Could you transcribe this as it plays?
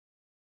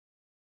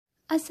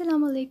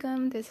Assalamu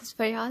alaikum, this is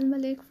Faryal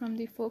Malik from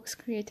the Fox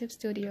Creative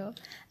Studio,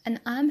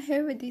 and I'm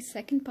here with the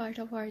second part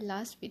of our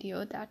last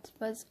video that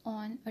was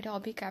on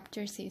Adobe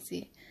Capture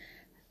CC.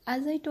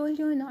 As I told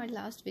you in our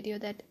last video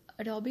that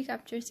Adobe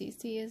Capture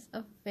CC is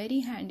a very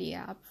handy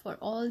app for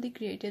all the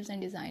creatives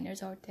and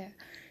designers out there.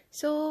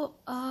 So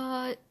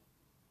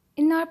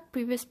in our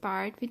previous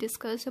part we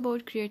discussed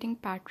about creating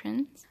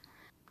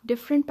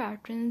different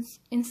patterns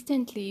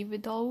instantly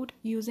without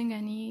using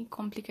any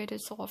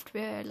complicated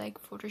software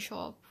like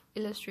Photoshop,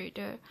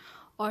 Illustrator,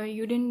 or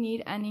you didn't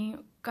need any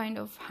kind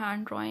of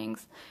hand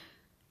drawings.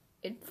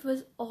 It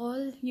was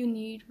all you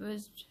need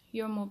was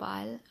your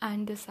mobile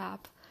and this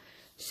app.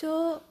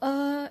 So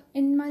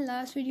in my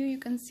last video you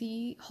can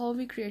see how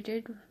we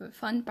created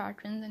fun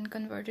patterns and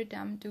converted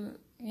them to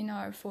in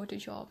our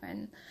Photoshop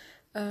and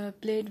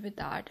played with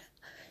that.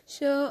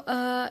 So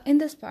in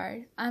this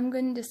part I'm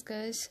going to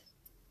discuss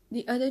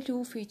the other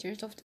two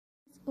features of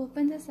Let's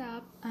open this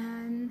app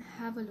and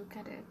have a look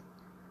at it.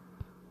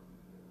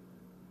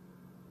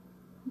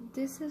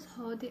 This is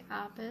how the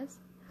app is.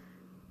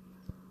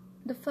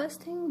 The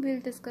first thing we'll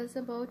discuss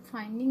about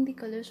finding the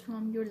colors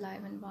from your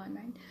live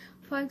environment.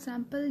 For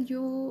example,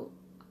 you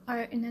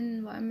are in an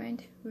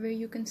environment where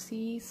you can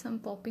see some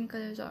popping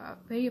colors or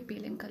very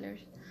appealing colors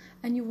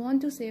and you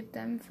want to save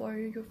them for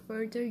your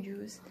further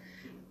use,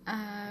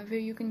 where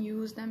you can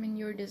use them in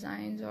your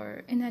designs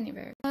or in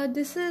anywhere.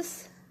 This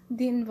is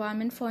the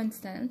environment. For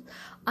instance,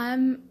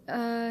 I'm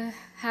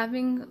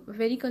having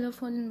very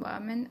colorful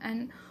environment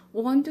and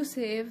want to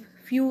save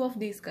few of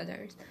these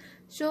colors.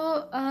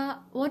 So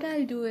what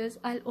I'll do is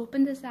I'll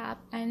open this app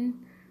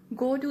and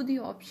go to the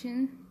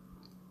option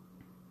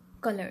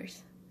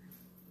colors,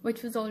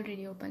 which was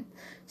already open.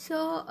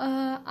 So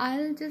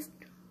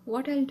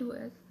what I'll do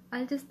is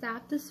I'll just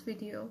tap this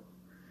video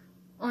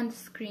on the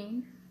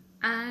screen,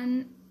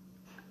 and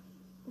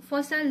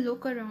first I'll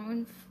look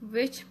around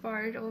which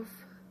part of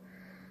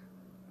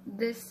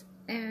this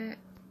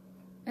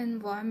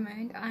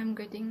environment I'm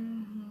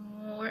getting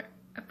more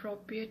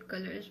appropriate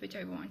colors which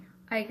I want.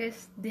 I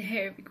guess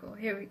here we go.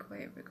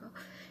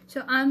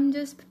 So I'm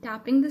just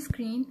tapping the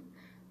screen,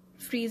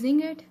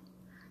 freezing it,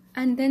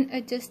 and then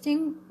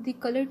adjusting the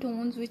color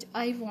tones which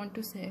I want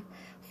to save.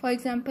 For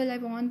example, I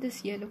want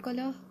this yellow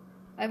color,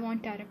 I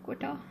want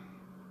terracotta,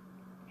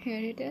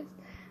 here it is,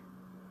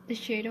 the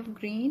shade of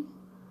green,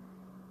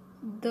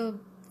 the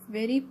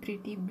very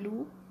pretty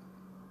blue,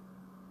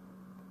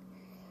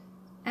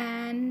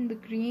 and the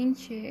green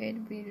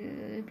shade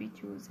we'll be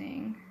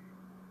choosing,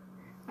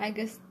 I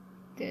guess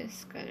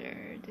this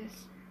color.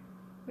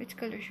 Which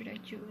color should I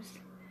choose?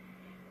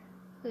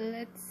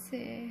 Let's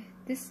say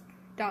this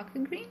darker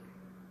green.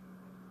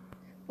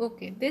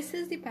 Okay, this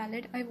is the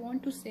palette I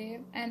want to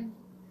save and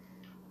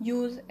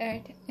use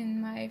it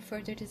in my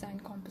further design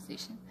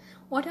composition.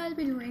 What I'll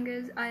be doing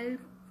is I'll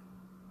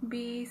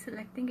be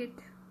selecting it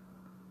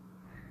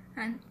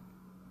and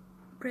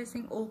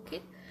pressing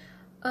OK.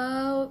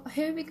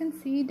 Here we can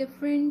see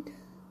different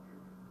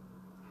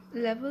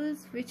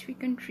levels which we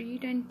can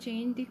treat and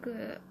change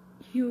the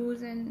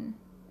hues and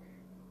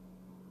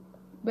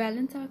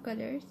balance our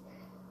colors.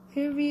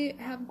 Here we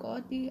have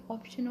got the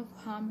option of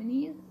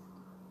harmonies,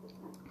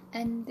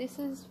 and this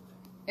is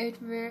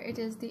it where it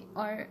is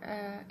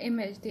our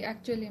image, the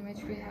actual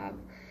image we have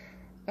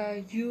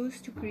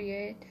used to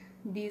create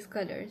these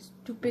colors,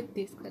 to pick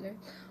these colors.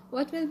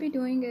 What we'll be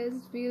doing is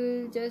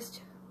we'll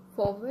just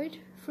forward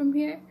from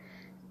here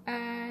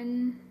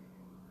and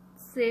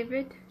save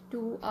it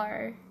to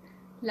our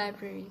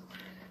library.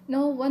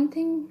 Now one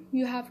thing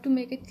you have to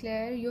make it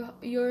clear,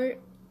 your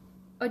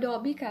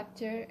Adobe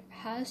Capture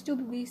has to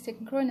be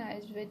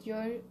synchronized with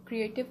your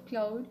Creative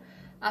Cloud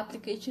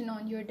application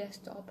on your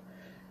desktop.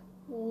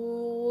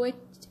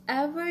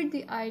 Whichever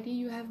the ID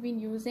you have been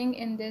using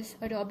in this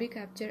Adobe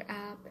Capture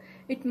app,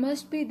 it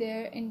must be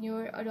there in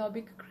your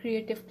Adobe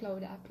Creative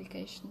Cloud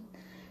application.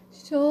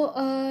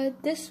 So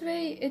this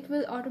way it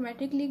will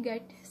automatically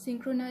get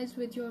synchronized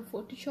with your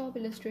Photoshop,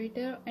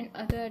 Illustrator, and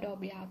other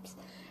Adobe apps,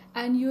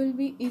 and you will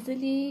be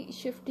easily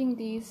shifting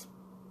these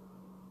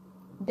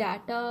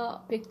data,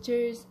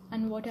 pictures,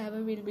 and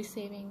whatever we'll be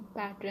saving,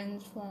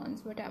 patterns,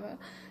 fonts, whatever,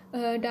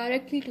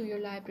 directly to your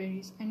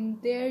libraries,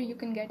 and there you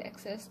can get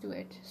access to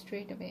it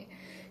straight away.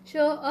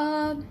 So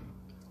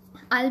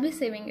I'll be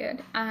saving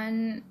it,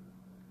 and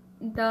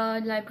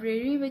the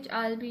library which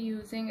I'll be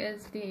using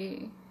is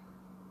the,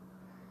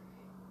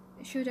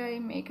 should I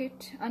make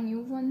it a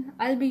new one?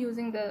 I'll be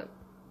using the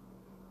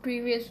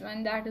previous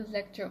one, that is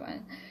lecture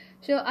one.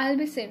 So I'll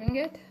be saving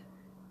it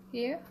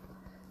here.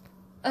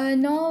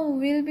 Now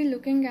we'll be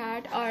looking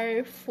at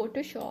our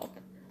Photoshop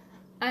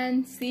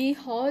and see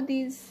how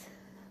these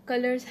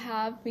colors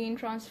have been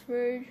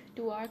transferred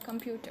to our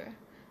computer.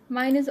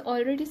 Mine is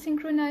already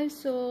synchronized,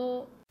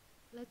 so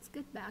let's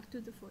get back to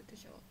the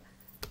Photoshop.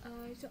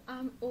 So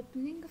I'm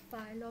opening a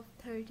file of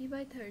 30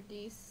 by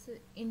 30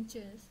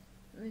 inches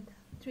with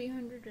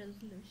 300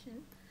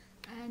 resolution,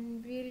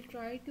 and we'll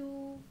try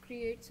to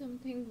create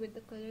something with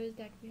the colors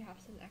that we have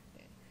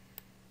selected.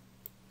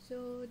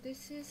 So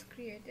this is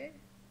created.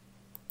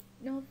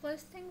 Now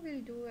first thing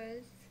we'll do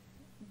is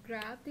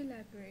grab the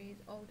libraries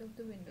out of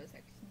the window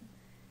section.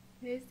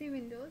 Here's the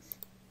windows.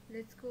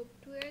 Let's go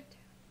up to it,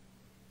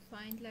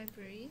 find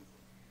libraries,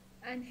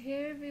 and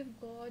here we've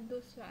got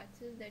those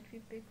swatches that we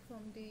picked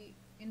from the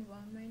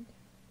environment,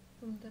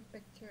 from the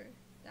picture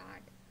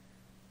that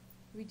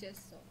we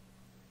just saw.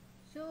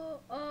 So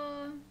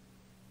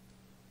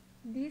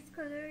these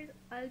colors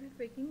I'll be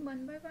picking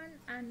one by one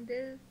and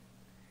they'll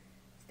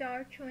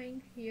start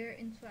showing here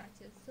in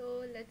swatches.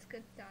 So let's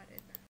get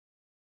started.